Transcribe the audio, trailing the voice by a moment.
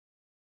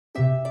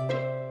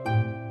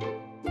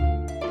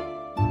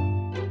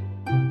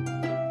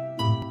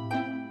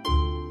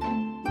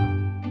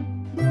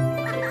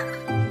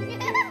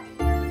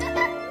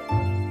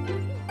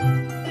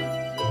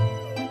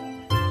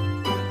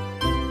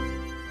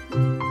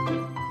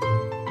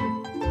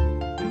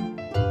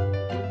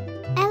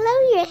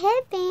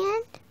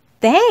headband.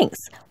 Thanks.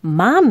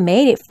 Mom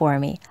made it for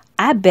me.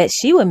 I bet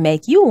she would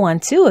make you one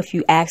too if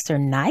you asked her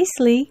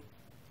nicely.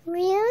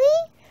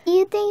 Really?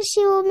 You think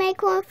she will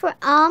make one for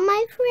all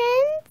my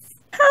friends?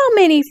 How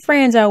many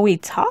friends are we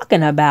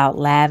talking about,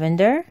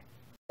 Lavender?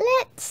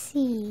 Let's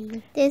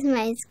see. There's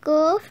my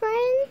school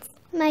friends,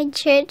 my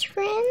church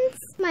friends,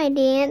 my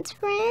dance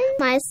friends,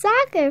 my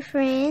soccer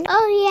friends.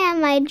 Oh yeah,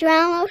 my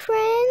drama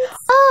friends.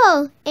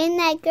 Oh, and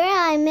that girl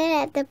I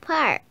met at the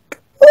park.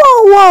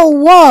 Whoa, whoa,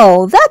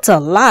 whoa. That's a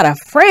lot of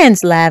friends,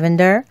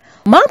 Lavender.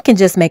 Mom can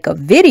just make a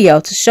video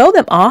to show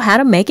them all how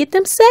to make it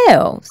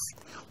themselves.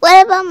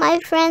 What about my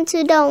friends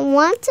who don't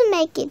want to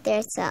make it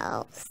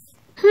themselves?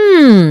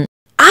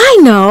 I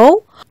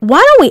know.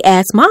 Why don't we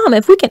ask Mom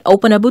if we can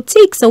open a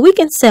boutique so we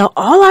can sell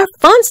all our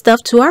fun stuff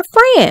to our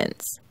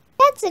friends?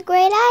 That's a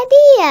great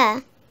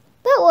idea.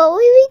 But what will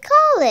we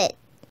call it?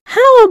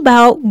 How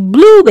about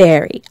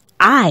Blueberry?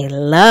 I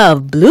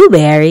love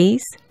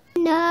blueberries.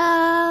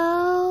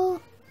 No.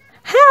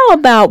 How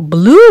about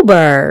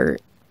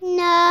Bluebird?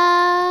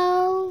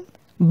 No.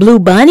 Blue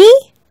Bunny?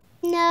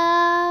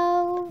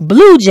 No.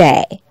 Blue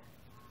Jay?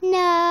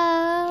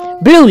 No.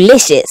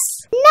 Bluelicious?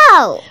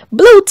 No.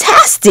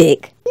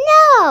 Blue-tastic?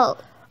 No.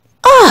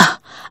 Ugh,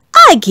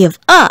 I give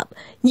up.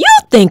 You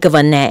think of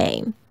a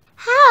name.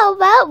 How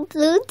about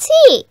Blue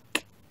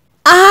Teak?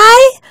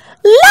 I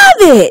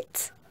love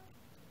it.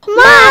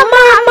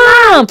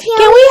 Mom,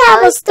 can we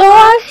have a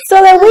store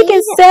so that we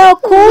can sell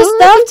cool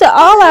stuff to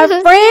all our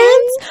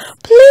friends?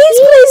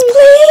 Please.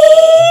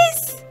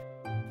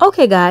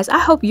 Okay guys, I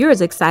hope you're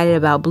as excited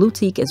about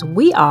Bluetique as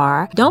we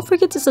are. Don't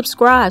forget to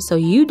subscribe so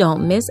you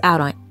don't miss out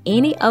on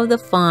any of the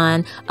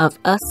fun of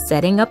us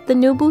setting up the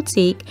new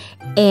boutique,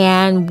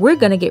 and we're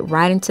gonna get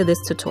right into this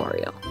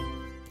tutorial.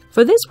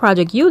 For this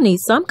project, you'll need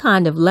some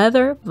kind of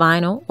leather,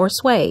 vinyl, or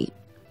suede.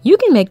 You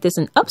can make this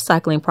an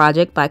upcycling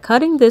project by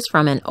cutting this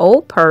from an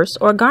old purse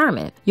or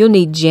garment. You'll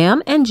need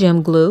gem and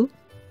gem glue,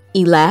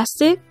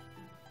 elastic,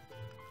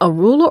 a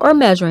ruler or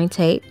measuring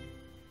tape,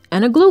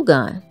 and a glue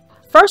gun.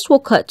 First, we'll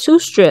cut 2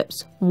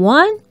 strips,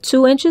 one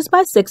 2 inches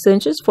by 6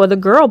 inches for the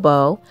girl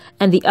bow,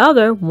 and the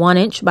other 1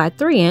 inch by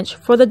 3 inch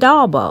for the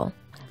doll bow.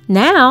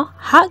 Now,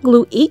 hot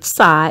glue each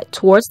side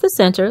towards the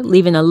center,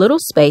 leaving a little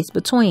space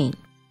between.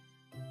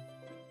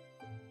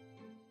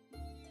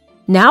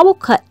 Now we'll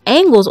cut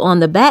angles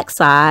on the back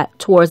side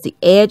towards the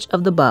edge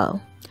of the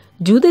bow.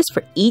 Do this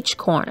for each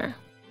corner.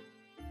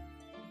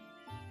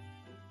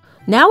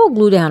 Now we'll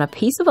glue down a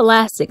piece of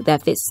elastic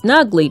that fits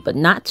snugly but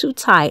not too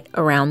tight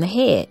around the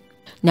head.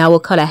 Now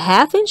we'll cut a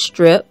 1/2 inch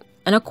strip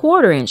and a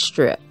 1/4 inch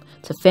strip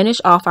to finish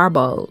off our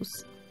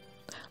bows.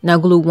 Now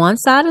glue one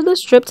side of the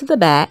strip to the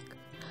back,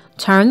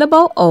 turn the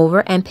bow over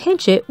and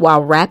pinch it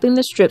while wrapping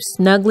the strip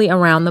snugly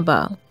around the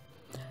bow.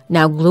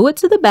 Now glue it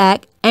to the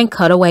back and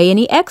cut away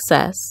any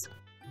excess.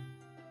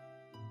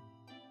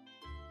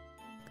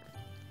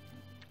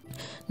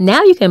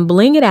 Now you can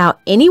bling it out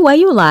any way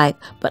you like,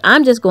 but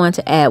I'm just going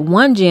to add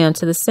 1 gem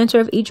to the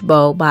center of each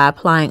bow by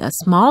applying a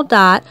small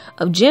dot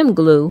of gem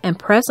glue and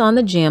press on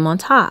the gem on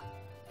top.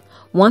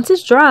 Once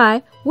it's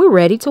dry, we're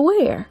ready to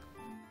wear.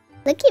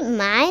 Look at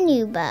my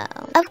new bow.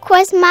 Of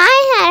course,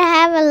 mine had to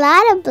have a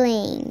lot of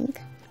bling.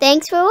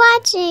 Thanks for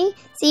watching.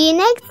 See you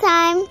next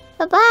time.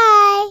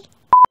 Bye-bye.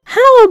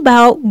 How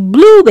about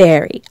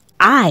Blueberry?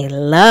 I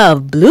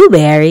love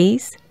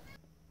blueberries.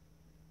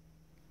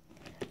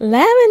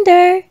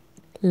 Lavender.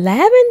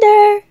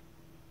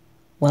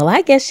 Well,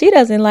 I guess she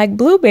doesn't like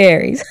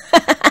blueberries.